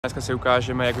Dneska si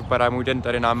ukážeme, jak vypadá můj den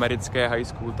tady na americké high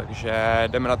school, takže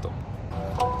jdeme na to.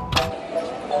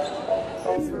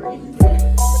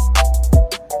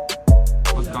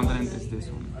 What continent is this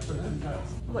one?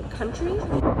 What country?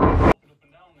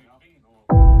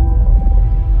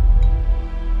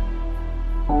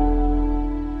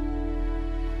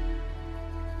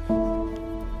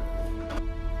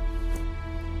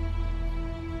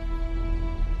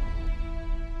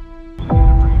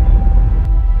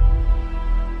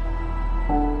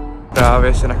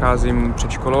 Právě se nacházím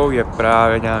před školou, je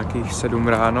právě nějakých 7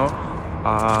 ráno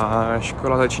a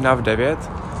škola začíná v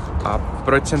 9. A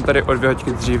proč jsem tady o 2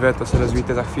 hodiny dříve, to se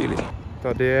dozvíte za chvíli.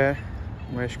 Tady je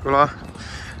moje škola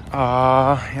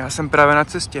a já jsem právě na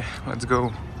cestě. Let's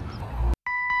go.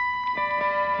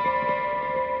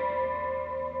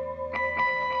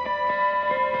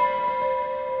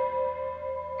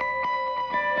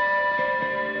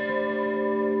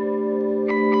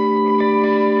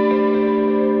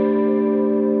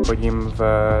 Chodím v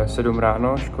 7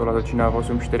 ráno, škola začíná v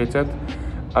 8:40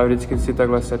 a vždycky si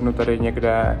takhle sednu tady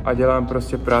někde a dělám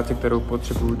prostě práci, kterou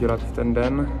potřebuju dělat v ten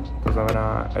den. To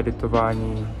znamená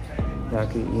editování,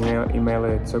 nějaký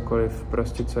e-maily, cokoliv,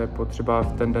 prostě co je potřeba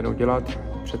v ten den udělat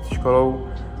před školou.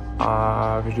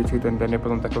 A vždycky ten den je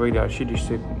potom takový další,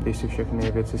 když si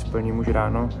všechny věci splním už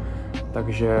ráno.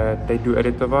 Takže teď jdu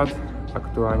editovat,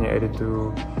 aktuálně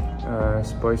edituju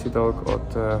Spoicy Talk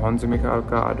od Honzy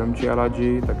Michálka a Domči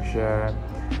Aladži,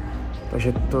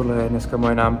 takže tohle je dneska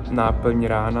moje náplň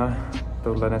rána.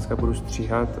 Tohle dneska budu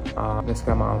stříhat a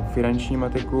dneska mám finanční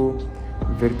matiku,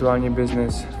 virtuální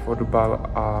business, fotbal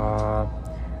a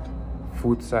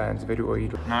food science, vědu o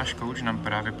jídlu. Náš coach nám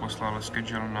právě poslal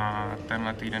schedule na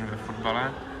tenhle týden ve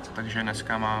fotbale, takže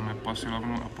dneska máme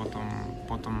posilovnu a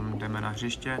potom jdeme na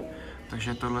hřiště,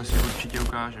 takže tohle si určitě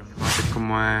ukážeme. Mám teď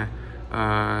moje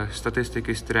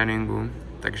statistiky z tréninku,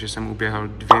 takže jsem uběhal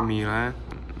 2 míle,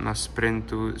 na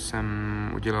sprintu jsem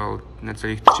udělal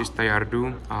necelých 300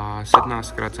 yardů a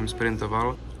 17krát jsem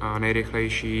sprintoval. A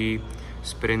nejrychlejší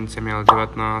sprint jsem měl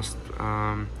 19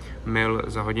 mil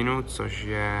za hodinu, což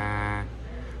je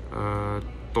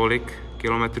tolik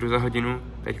kilometrů za hodinu.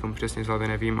 Teďkom přesně z hlavy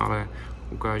nevím, ale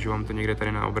ukážu vám to někde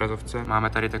tady na obrazovce. Máme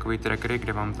tady takový trackery,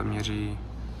 kde vám to měří,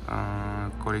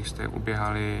 kolik jste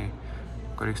uběhali,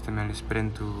 kolik jste měli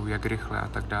sprintů, jak rychle a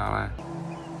tak dále.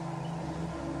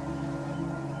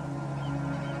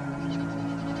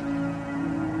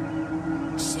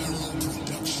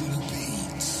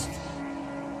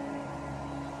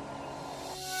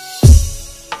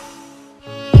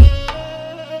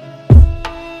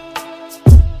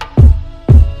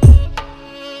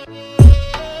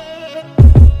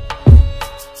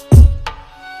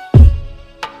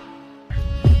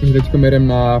 Takže teďko jdem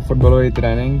na fotbalový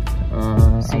trénink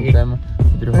autem,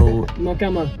 druhou... No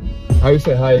come on. How you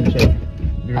say hi in Czech?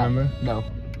 Do you remember? No.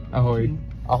 Ahoj.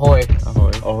 Ahoy.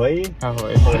 Ahoj. Ahoy.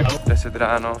 Ahoj. 10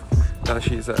 ráno,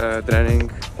 další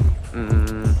trénink.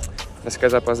 Dneska je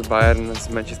zápas Bayern s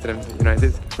Manchesterem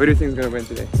United. Who do you think is gonna win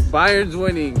today? Bayern's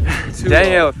winning.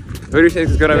 Daniel, who do you think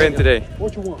is gonna win today?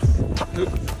 What you want?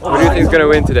 Who do you think is gonna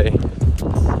win today?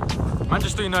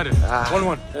 Manchester United.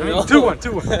 1-1. I mean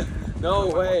 2-1. No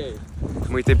way.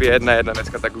 Můj tip je 1-1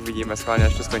 dneska, tak uvidíme schválně,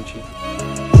 až to skončí.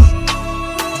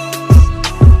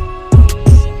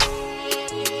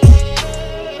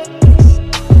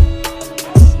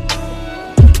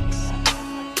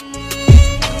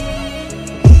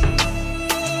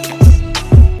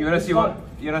 You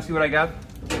wanna see what I got?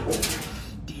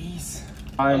 These.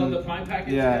 The prime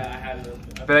package? Yeah. I have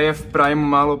them. Tady je v Primu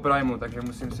málo Primu, takže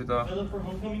musím si to...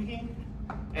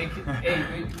 Hey,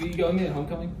 will you go me to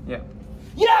homecoming? Yeah.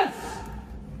 Yes!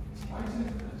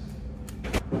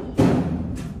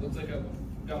 Looks like I've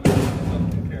got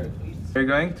myself prepared, please. Are you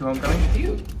going to homecoming?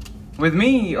 You? With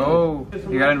me? Oh,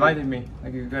 you gotta invite me.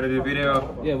 Like you gotta do a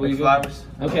video. Yeah, will with you flowers.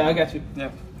 go? Okay, I got you.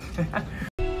 Yeah.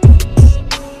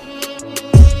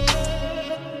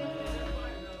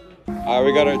 Alright,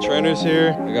 we got our trainers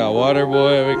here. We got Water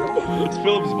Boy. It's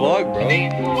Philip's vlog, bro.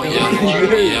 He's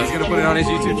gonna put it on his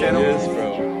YouTube channel. Yes,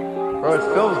 bro. Bro, it's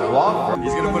Phil's vlog, bro.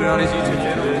 He's gonna put it on his YouTube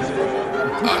channel.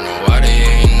 I know why they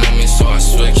ain't know me, so I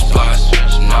switch spots.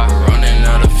 Never running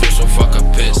out of fish, so fuck a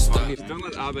piss. Don't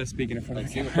let Abba speak in front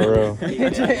of you. For real.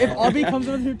 If Abby comes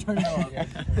on here, turn it off.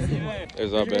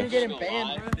 There's Abba.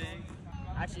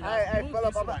 Hey,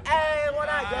 Philip, I'm like, hey, what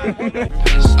up, gang?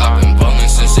 I've been ballin'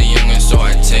 since a youngin', so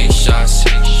I take shots.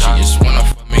 She just wanna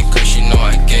fuck me cause she know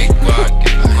I get guap.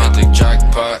 I hit the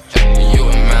jackpot, you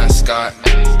a mascot.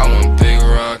 I want big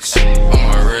rocks on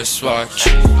my wristwatch.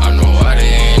 I know why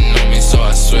they ain't know me, so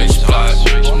I switch plots.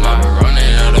 Never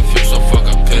running out of fish, so fuck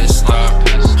a pit stop.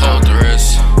 Hold the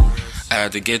wrist.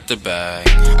 had to get the bag.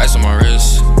 Ice on my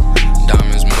wrist,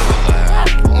 diamonds move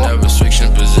like. Never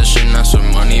switching position, that's what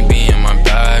money be in my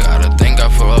bag. I gotta thank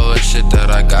God for all the shit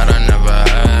that I got, I never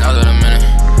had. Now that I'm in it,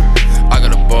 I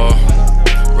got a ball,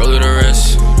 roll to the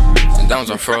wrist, and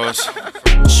downs on froze.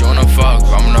 She wanna fuck,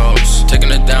 I'm nose, taking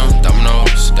it down,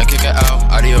 dominoes. Then kick it out,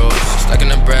 adios. Stacking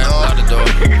the bread, out the door,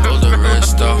 hold the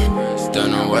wrist though. Don't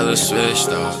know where the switch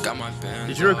though. Got my band.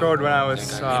 Did you record when I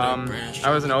was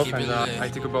an orphan? I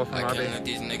took a ball from Robbie.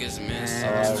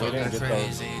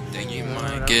 Crazy, think you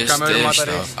might get stitched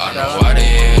up. I know why they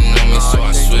didn't know me, so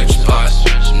I switched spots.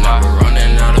 Never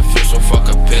running out of fuel, so fuck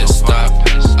a pit stop.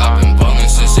 I've been ballin'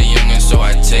 since a youngin', so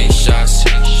I take shots.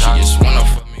 She just wanna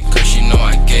fuck me, cause she know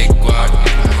I get guap.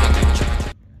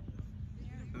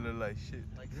 Look like shit.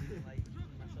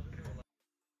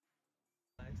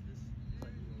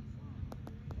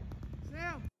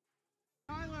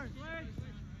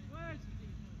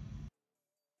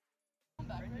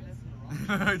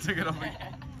 I took it off.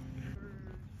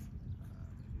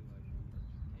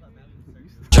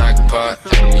 Jackpot,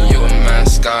 you a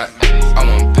mascot. I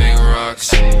want big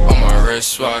rocks on my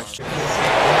wristwatch.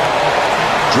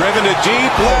 Driven to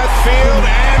deep left field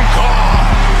and gone.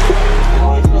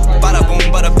 Bada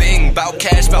boom, bada bing, bout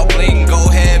cash, bout bling. Go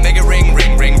ahead, make it ring,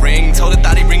 ring, ring, ring. Told the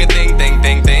thotty ring a ding, ding,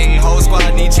 ding, ding. Whole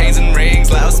squad need chains and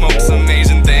rings. Loud smoke, some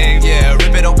Asian thing. Yeah,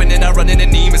 rip it open and I run in the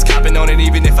Nemus. Copping on it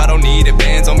even if I don't need it.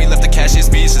 Bands on me left the cashier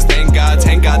speeches. Thank God,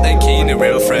 thank keen. And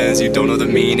real friends, you don't know the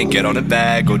meaning. Get on the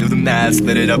bag, go do the math,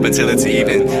 split it up until it's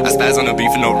even. I spaz on the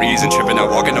beat for no reason. Tripping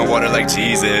out, walking on water like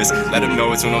Jesus. Let them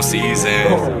know it's no season.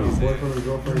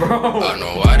 I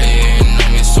know why they didn't know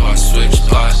me, so I switched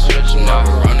spots.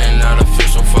 Never running out of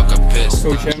fish, so fuck a pit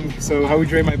stop. Coach M, so how would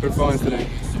you rate my performance today?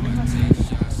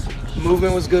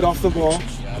 Movement was good off the ball.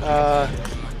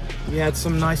 You had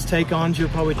some nice take-ons. You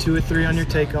were probably 2 or 3 on your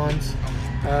take-ons.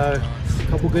 A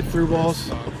couple good through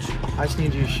balls. I just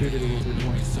need you to shoot it a little bit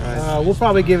more. We'll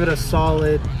probably give it a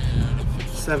solid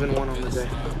 7-1 on the day.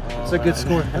 It's a good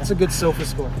score. That's a good sofa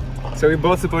score. So we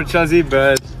both support Chelsea,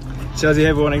 but Chelsea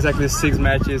have won exactly 6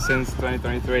 matches since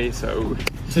 2023, so...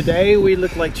 Today we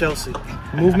looked like Chelsea.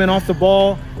 Movement off the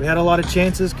ball, we had a lot of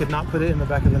chances, could not put it in the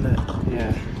back of the net.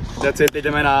 Yeah, that's it. Teď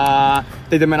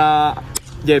jdeme na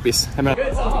dějepis.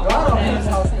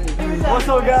 What's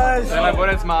up, guys? Tenhle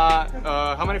borec má,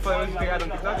 how many followers do you got on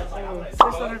TikTok?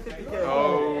 650K.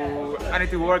 Oh, I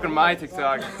need to work on my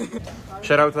TikTok.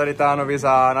 Shoutout tady Tánovi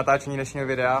za natáčení dnešního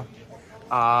videa.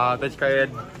 A teďka je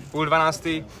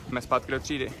 11:30, jsme zpátky do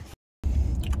třídy.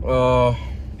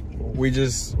 We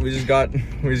just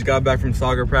got back from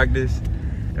soccer practice,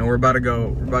 and we're about to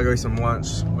go eat some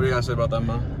lunch. What do you guys say about that,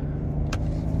 man?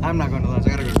 I'm not going to lunch, I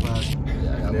gotta go to class.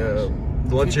 Yeah,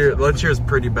 the lunch here is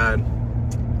pretty bad.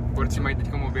 Borci mají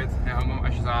teďka oběd, já ho mám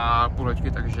až za půl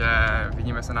hoďky, takže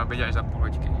vidíme se na obědě až za půl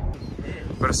hoďky.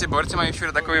 Prostě borci mají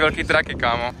všude takový velký traky,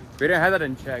 kámo. We didn't have that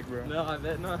in Czech, bro. No, I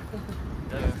bet not.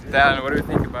 Dan, what do you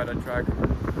think about that track?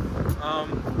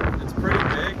 It's pretty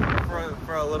big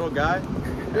for a little guy.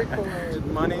 Big for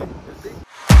money.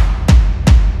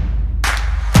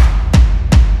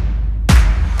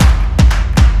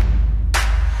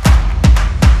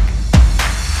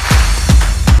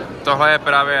 Tohle je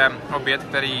právě oběd,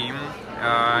 který jím.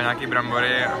 Nějaký brambory,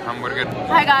 hamburger.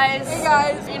 Hi guys. Hey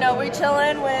guys. You know, we're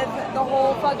chilling with the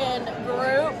whole fucking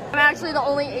group. I'm actually the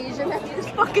only Asian at this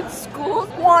fucking school.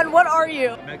 Juan, what are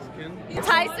you? Mexican.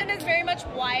 Tyson is very much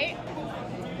white.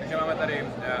 Takže máme tady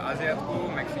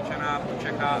Asiatku, Mexičana,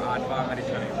 Čecha a 2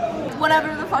 Američany.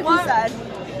 Whatever the fuck he said.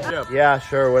 Yeah,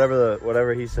 sure.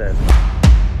 Whatever he said.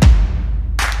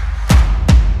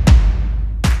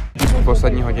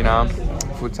 Poslední hodina,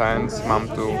 food science, mám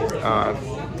tu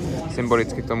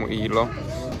symbolicky k tomu i jídlo.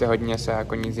 V té hodině se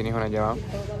jako nic jiného nedělá,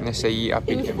 než se jí a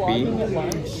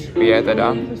pije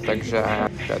teda, takže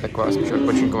to je taková spíš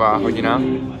odpočinková hodina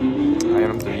a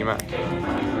jenom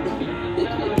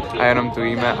tu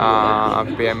jíme a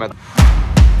pijeme.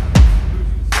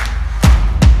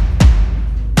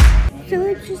 I feel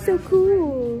like she's so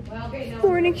cool.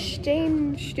 Foreign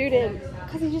exchange student.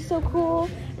 Because he's just so cool.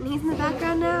 And he's in the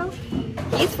background now.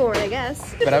 He's foreign, I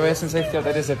guess. Právě jsem se chtěl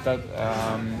tady zeptat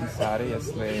Sáry,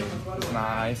 jestli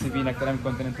ví, na kterém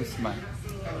kontinentu jsme.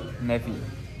 Neví.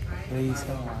 Please,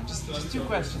 come on. Just 2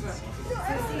 questions.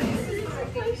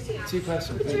 2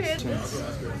 questions, please.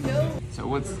 So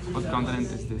what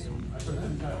continent is this one?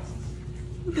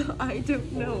 I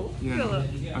don't know. You don't know?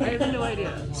 Okay. I have no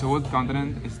idea. So what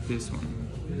continent is this one?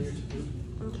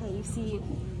 Okay, you see,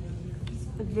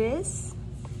 this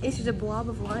is just a blob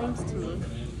of lines to me.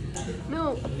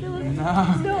 No, Philip.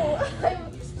 No. No.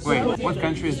 Wait, what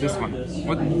country is this one?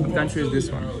 What country is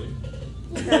this one?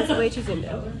 That's the way she's into.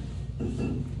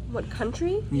 What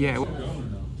country? Yeah.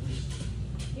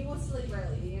 He wants to sleep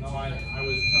early. No, I was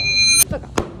telling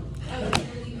him.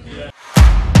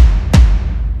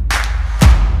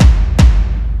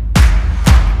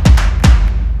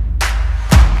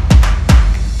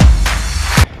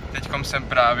 Teďkom jsem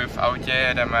právě v autě,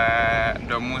 jedeme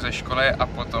domů ze školy a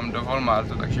potom do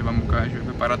Walmartu, takže vám ukážu, jak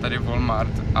vypadá tady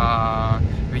Walmart a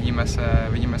vidíme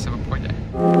se v obchodě.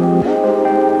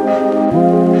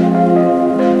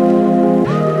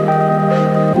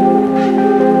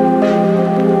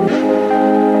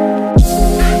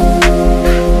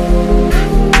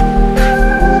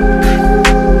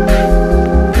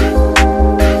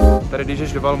 Když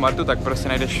jdeš do Walmartu, tak prostě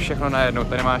najdeš všechno najednou.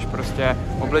 Tady máš prostě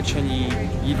oblečení,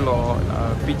 jídlo,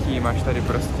 pití, máš tady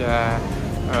prostě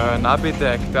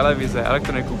nábytek, televize,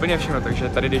 elektroniku, úplně všechno. Takže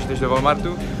tady, když jdeš do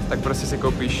Walmartu, tak prostě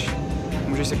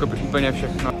můžeš si koupit úplně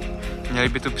všechno. Měli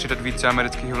by tu přidat více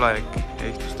amerických vlajek, je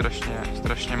jich tu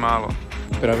strašně málo.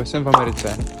 Právě jsem v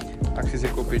Americe a chci si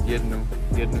koupit jednu.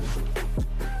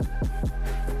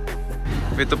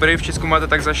 Vy to prý v Česku máte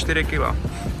tak za 4 kg,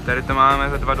 tady to máme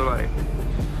za $2.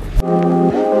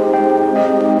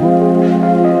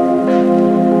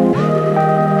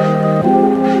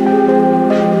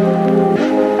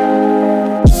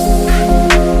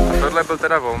 A tohle byl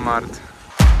teda Walmart.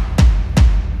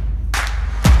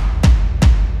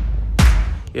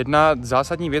 Jedna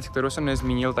zásadní věc, kterou jsem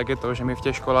nezmínil, tak je to, že my v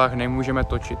těch školách nemůžeme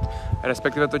točit.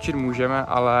 Respektive točit můžeme,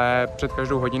 ale před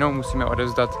každou hodinou musíme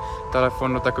odevzdat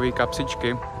telefon do takové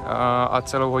kapsičky a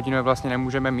celou hodinu je vlastně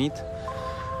nemůžeme mít.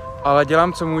 Ale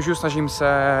dělám, co můžu, snažím se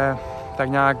tak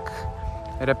nějak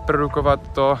reprodukovat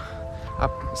to a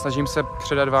snažím se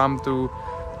předat vám tu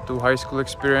high school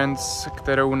experience,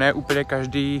 kterou ne úplně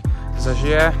každý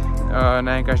zažije,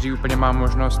 ne každý úplně má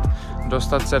možnost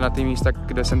dostat se na ty místa,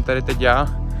 kde jsem tady teď já.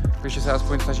 Takže se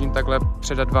aspoň snažím takhle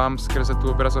předat vám skrze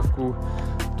tu obrazovku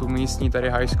tu místní tady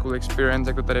high school experience,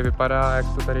 jak to tady vypadá, jak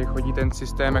to tady chodí ten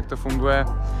systém, jak to funguje.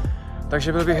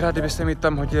 Takže byl bych rád, kdybyste mi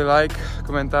tam hodili like,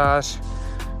 komentář.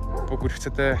 Pokud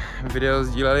chcete video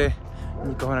sdíleli,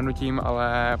 nikoho nenutím,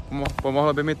 ale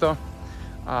pomohlo by mi to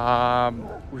a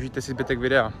užijte si zbytek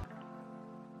videa.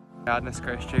 Já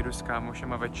dneska ještě jdu s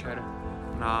kámošema večer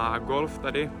na golf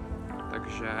tady,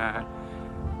 takže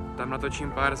tam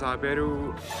natočím pár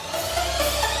záběrů.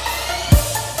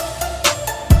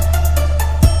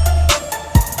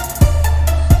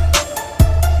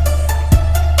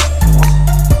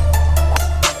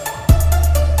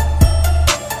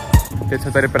 Teď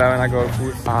jsme tady právě na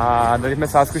golfu a dali jsme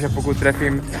sázku, že pokud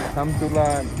trefím tam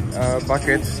tuhle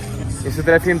bucket, jestli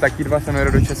trefím, tak ti dva se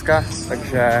jmenují do Česka,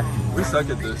 takže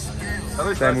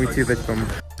to je můj cíl teďkom.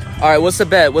 Alright,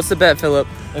 what's the bet, Philip?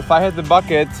 If I hit the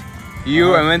bucket,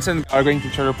 you and Vincent are going to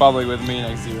Czech Republic with me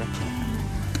next year.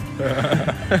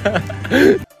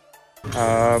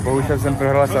 Bohužel jsem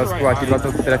prohrál sázku a ti dva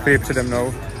to trefili přede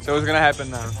mnou. So what's gonna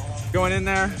happen now? Going in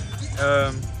there,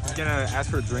 he's gonna ask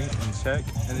for a drink in Czech,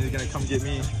 and then he's gonna come get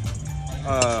me,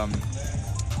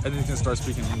 and then he's gonna start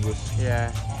speaking English.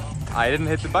 Yeah, I didn't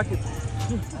hit the bucket.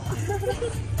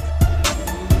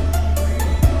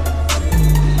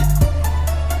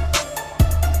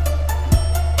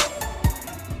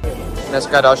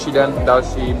 Dneska další den,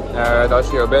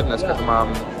 další oběd. Dneska tu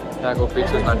mám nějakou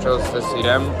pizzu s nachos se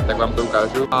sýrem, tak vám to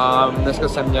ukážu. A dneska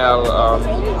jsem měl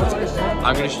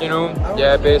angličtinu,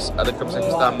 dějepis a teď se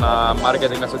chystám na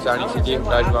marketing na sociálních sítích,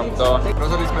 ukážu vám to.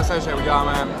 Rozhodli jsme se, že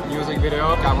uděláme music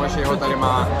video, kámoš jeho tady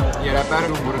je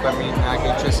rapper, budu tam mít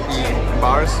nějaký český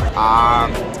bars a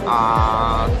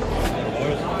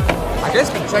I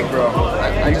guess in Czech, bro.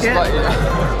 I just like,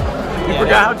 you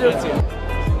forgot how to.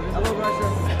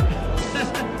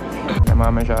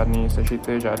 Nemáme žádný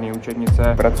sešity, žádný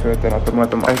učebnice, pracujete na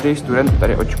tomhletom. Každý student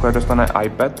tady od školy dostane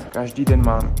iPad, každý den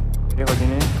mám 2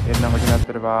 hodiny, 1 hodina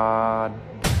trvá.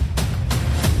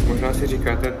 Možná si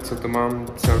říkáte, co to mám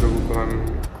celou dobu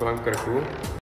kolem krku.